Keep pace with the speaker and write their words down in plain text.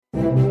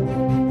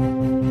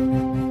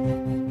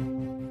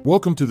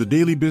Welcome to the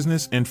Daily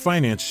Business and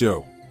Finance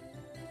Show.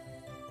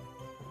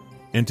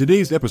 In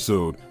today's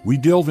episode, we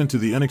delve into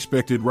the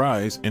unexpected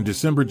rise in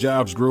December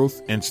jobs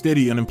growth and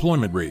steady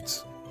unemployment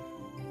rates.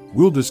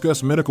 We'll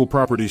discuss Medical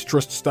Properties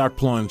Trust stock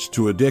plunge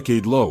to a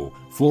decade low,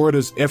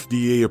 Florida's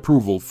FDA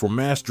approval for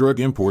mass drug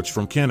imports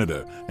from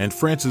Canada, and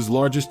France's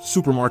largest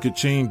supermarket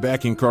chain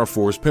backing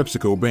Carrefour's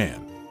PepsiCo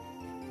ban.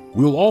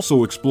 We'll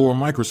also explore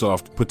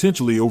Microsoft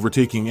potentially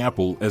overtaking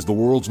Apple as the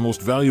world's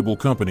most valuable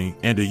company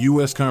and a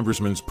U.S.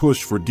 congressman's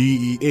push for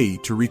DEA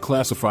to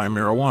reclassify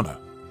marijuana.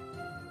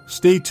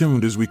 Stay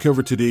tuned as we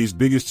cover today's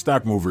biggest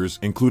stock movers,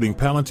 including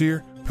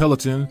Palantir,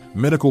 Peloton,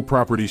 Medical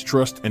Properties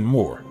Trust, and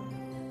more.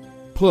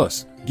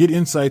 Plus, get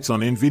insights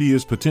on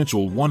NVIDIA's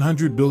potential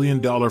 $100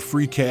 billion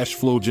free cash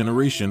flow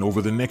generation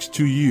over the next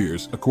 2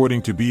 years,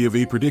 according to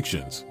BofA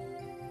predictions.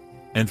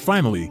 And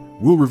finally,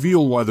 we'll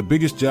reveal why the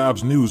biggest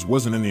jobs news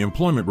wasn't in the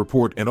employment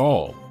report at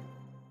all.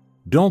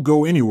 Don't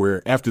go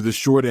anywhere. After this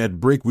short ad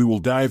break, we will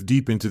dive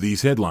deep into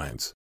these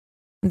headlines.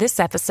 This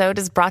episode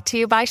is brought to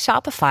you by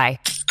Shopify.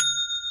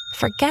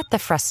 Forget the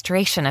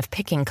frustration of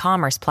picking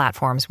commerce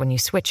platforms when you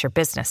switch your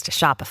business to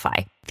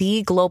Shopify,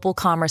 the global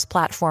commerce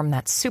platform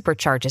that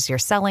supercharges your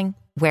selling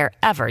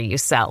wherever you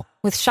sell.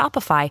 With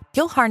Shopify,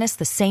 you'll harness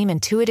the same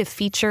intuitive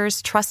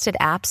features, trusted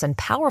apps, and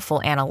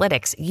powerful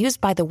analytics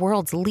used by the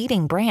world's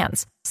leading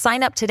brands.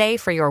 Sign up today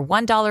for your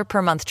 $1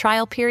 per month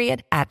trial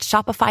period at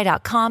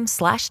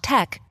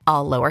shopify.com/tech,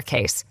 all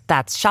lowercase.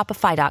 That's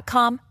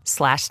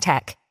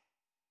shopify.com/tech.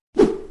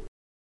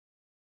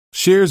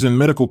 Shares in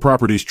Medical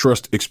Properties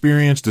Trust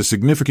experienced a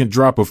significant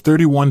drop of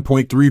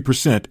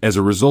 31.3% as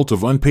a result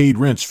of unpaid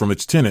rents from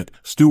its tenant,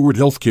 Steward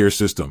Healthcare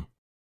System.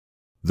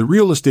 The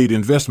real estate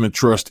investment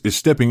trust is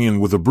stepping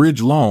in with a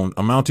bridge loan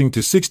amounting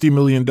to $60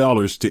 million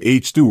to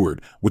H. Steward,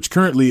 which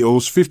currently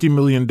owes $50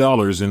 million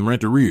in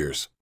rent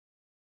arrears.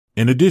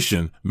 In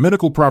addition,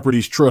 Medical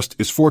Properties Trust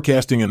is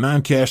forecasting a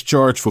non-cash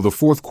charge for the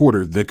fourth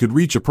quarter that could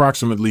reach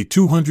approximately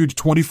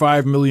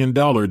 $225 million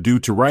due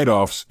to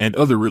write-offs and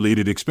other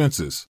related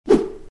expenses.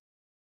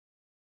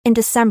 In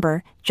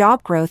December,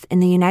 job growth in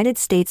the United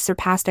States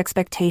surpassed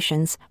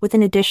expectations, with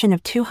an addition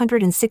of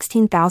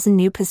 216,000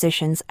 new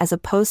positions as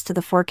opposed to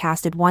the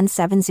forecasted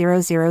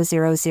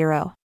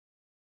 170,000.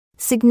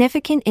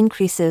 Significant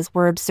increases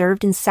were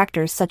observed in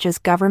sectors such as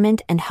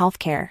government and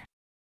healthcare.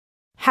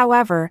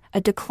 However,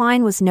 a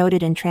decline was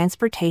noted in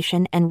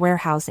transportation and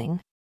warehousing.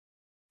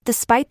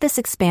 Despite this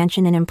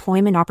expansion in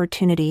employment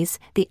opportunities,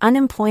 the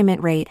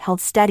unemployment rate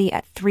held steady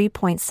at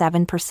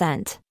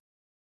 3.7%.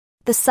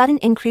 The sudden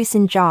increase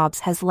in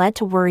jobs has led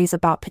to worries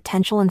about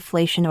potential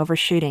inflation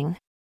overshooting.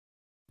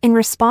 In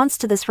response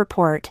to this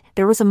report,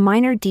 there was a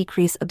minor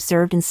decrease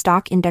observed in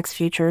stock index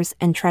futures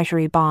and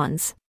treasury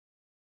bonds.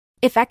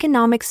 If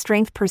economic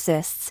strength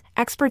persists,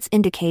 experts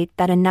indicate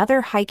that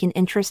another hike in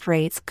interest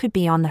rates could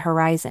be on the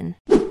horizon.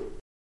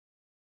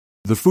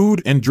 The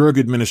Food and Drug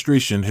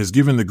Administration has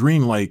given the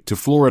green light to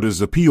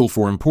Florida's appeal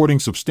for importing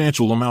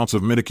substantial amounts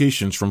of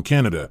medications from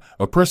Canada,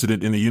 a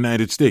precedent in the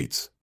United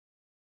States.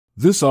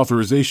 This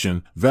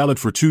authorization, valid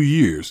for 2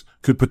 years,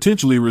 could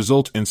potentially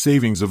result in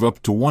savings of up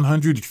to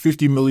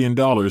 $150 million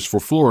for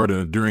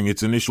Florida during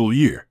its initial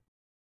year.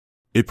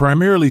 It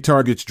primarily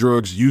targets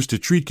drugs used to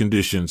treat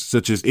conditions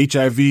such as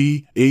HIV,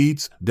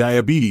 AIDS,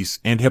 diabetes,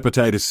 and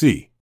hepatitis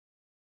C.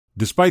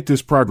 Despite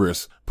this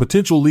progress,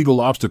 potential legal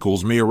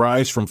obstacles may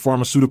arise from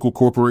pharmaceutical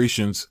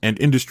corporations and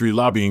industry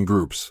lobbying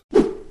groups.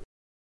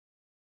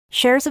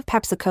 Shares of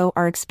PepsiCo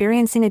are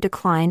experiencing a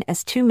decline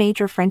as two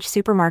major French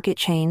supermarket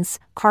chains,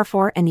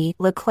 Carrefour and E.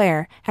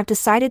 Leclerc, have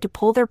decided to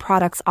pull their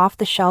products off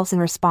the shelves in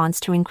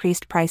response to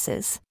increased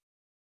prices.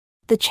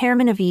 The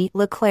chairman of E.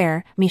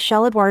 Leclerc,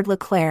 Michel-Edouard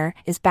Leclerc,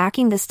 is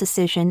backing this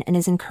decision and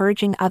is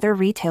encouraging other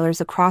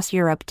retailers across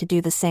Europe to do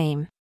the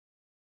same.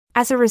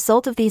 As a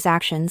result of these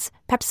actions,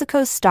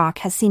 PepsiCo's stock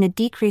has seen a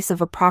decrease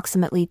of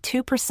approximately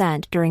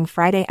 2% during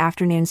Friday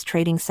afternoon's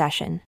trading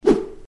session.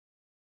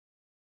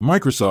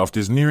 Microsoft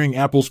is nearing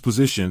Apple's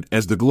position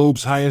as the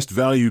globe's highest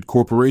valued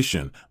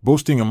corporation,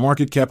 boasting a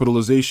market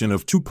capitalization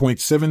of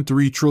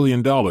 $2.73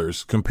 trillion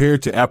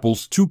compared to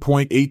Apple's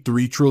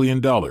 $2.83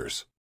 trillion.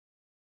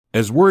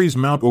 As worries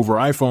mount over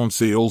iPhone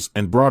sales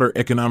and broader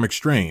economic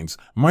strains,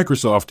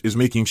 Microsoft is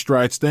making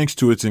strides thanks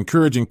to its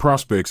encouraging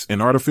prospects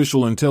in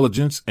artificial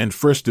intelligence and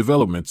fresh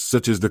developments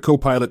such as the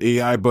Copilot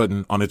AI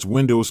button on its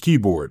Windows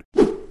keyboard.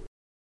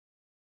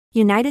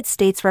 United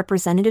States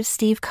Representative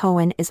Steve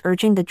Cohen is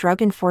urging the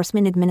Drug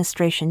Enforcement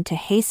Administration to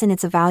hasten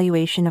its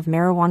evaluation of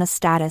marijuana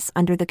status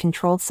under the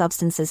Controlled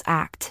Substances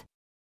Act.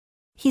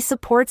 He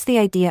supports the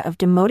idea of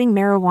demoting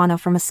marijuana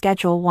from a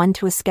Schedule I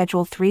to a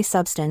Schedule III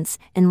substance,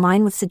 in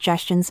line with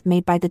suggestions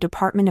made by the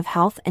Department of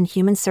Health and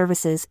Human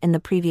Services in the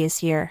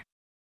previous year.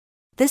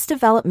 This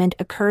development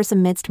occurs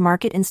amidst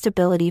market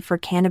instability for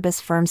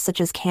cannabis firms such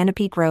as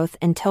Canopy Growth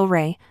and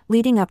Tilray,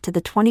 leading up to the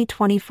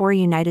 2024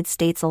 United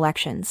States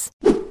elections.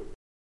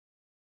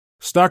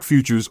 Stock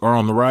futures are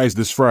on the rise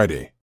this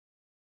Friday.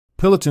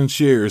 Peloton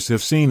shares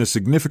have seen a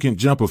significant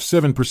jump of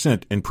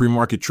 7% in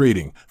pre-market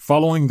trading,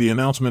 following the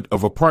announcement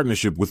of a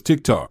partnership with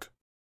TikTok.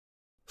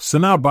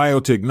 Sanao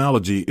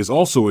Biotechnology is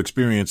also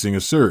experiencing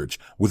a surge,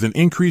 with an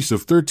increase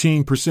of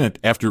 13%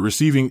 after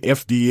receiving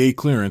FDA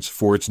clearance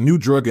for its new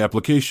drug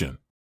application.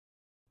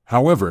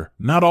 However,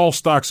 not all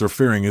stocks are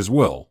faring as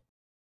well.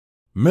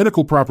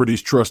 Medical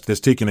Properties Trust has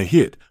taken a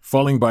hit,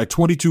 falling by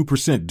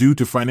 22% due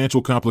to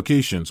financial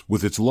complications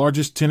with its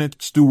largest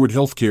tenant, Steward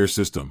Healthcare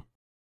System.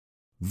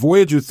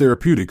 Voyager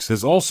Therapeutics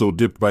has also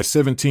dipped by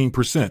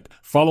 17%,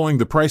 following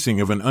the pricing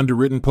of an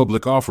underwritten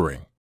public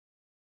offering.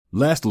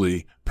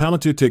 Lastly,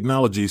 Palantir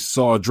Technologies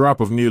saw a drop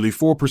of nearly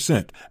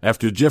 4%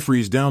 after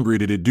Jefferies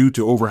downgraded it due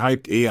to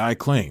overhyped AI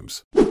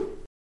claims.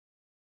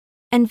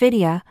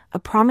 NVIDIA, a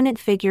prominent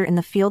figure in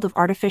the field of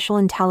artificial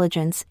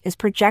intelligence, is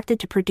projected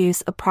to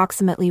produce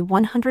approximately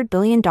 $100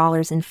 billion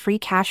in free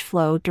cash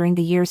flow during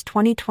the years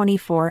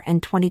 2024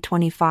 and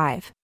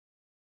 2025.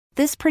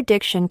 This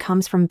prediction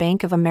comes from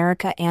Bank of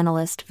America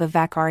analyst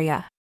Vivek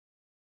Arya.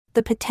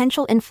 The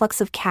potential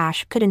influx of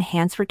cash could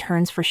enhance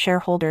returns for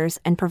shareholders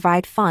and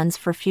provide funds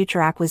for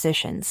future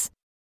acquisitions.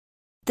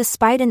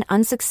 Despite an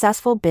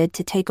unsuccessful bid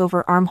to take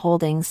over ARM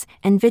Holdings,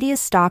 NVIDIA's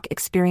stock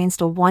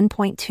experienced a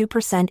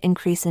 1.2%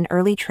 increase in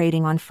early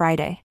trading on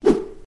Friday.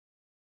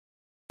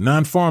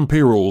 Non-farm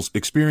payrolls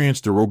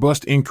experienced a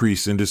robust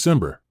increase in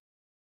December.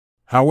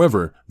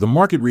 However, the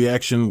market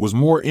reaction was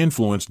more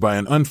influenced by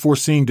an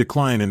unforeseen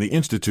decline in the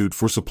Institute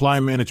for Supply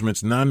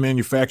Management's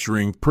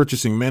Non-Manufacturing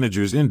Purchasing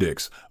Managers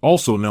Index,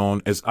 also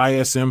known as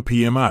ISM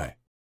PMI.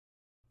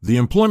 The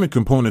employment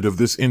component of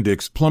this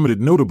index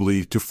plummeted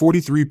notably to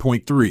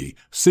 43.3,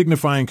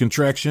 signifying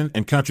contraction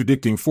and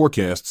contradicting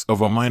forecasts of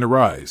a minor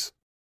rise.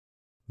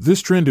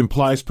 This trend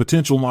implies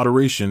potential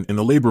moderation in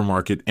the labor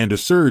market and a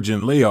surge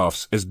in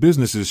layoffs as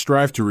businesses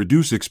strive to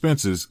reduce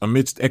expenses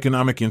amidst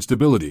economic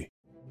instability.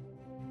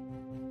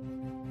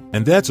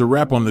 And that's a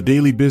wrap on the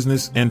Daily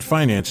Business and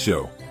Finance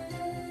Show.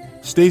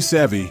 Stay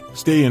savvy,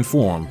 stay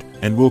informed,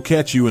 and we'll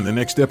catch you in the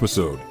next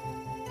episode.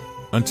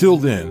 Until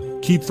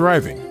then, keep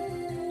thriving.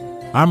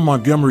 I'm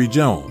Montgomery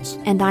Jones.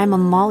 And I'm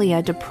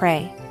Amalia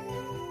Dupre.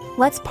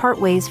 Let's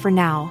part ways for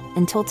now,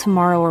 until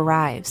tomorrow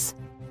arrives.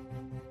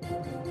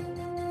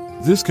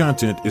 This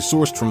content is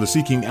sourced from the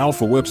Seeking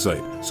Alpha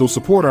website, so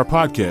support our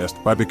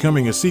podcast by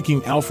becoming a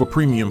Seeking Alpha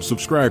Premium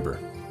subscriber.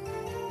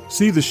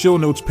 See the show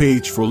notes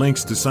page for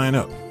links to sign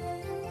up.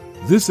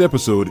 This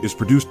episode is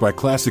produced by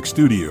Classic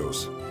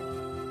Studios.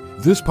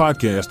 This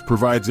podcast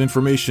provides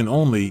information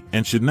only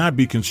and should not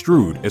be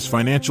construed as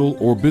financial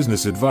or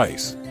business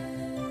advice.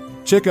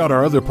 Check out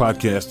our other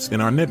podcasts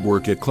in our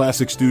network at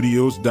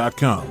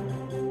classicstudios.com.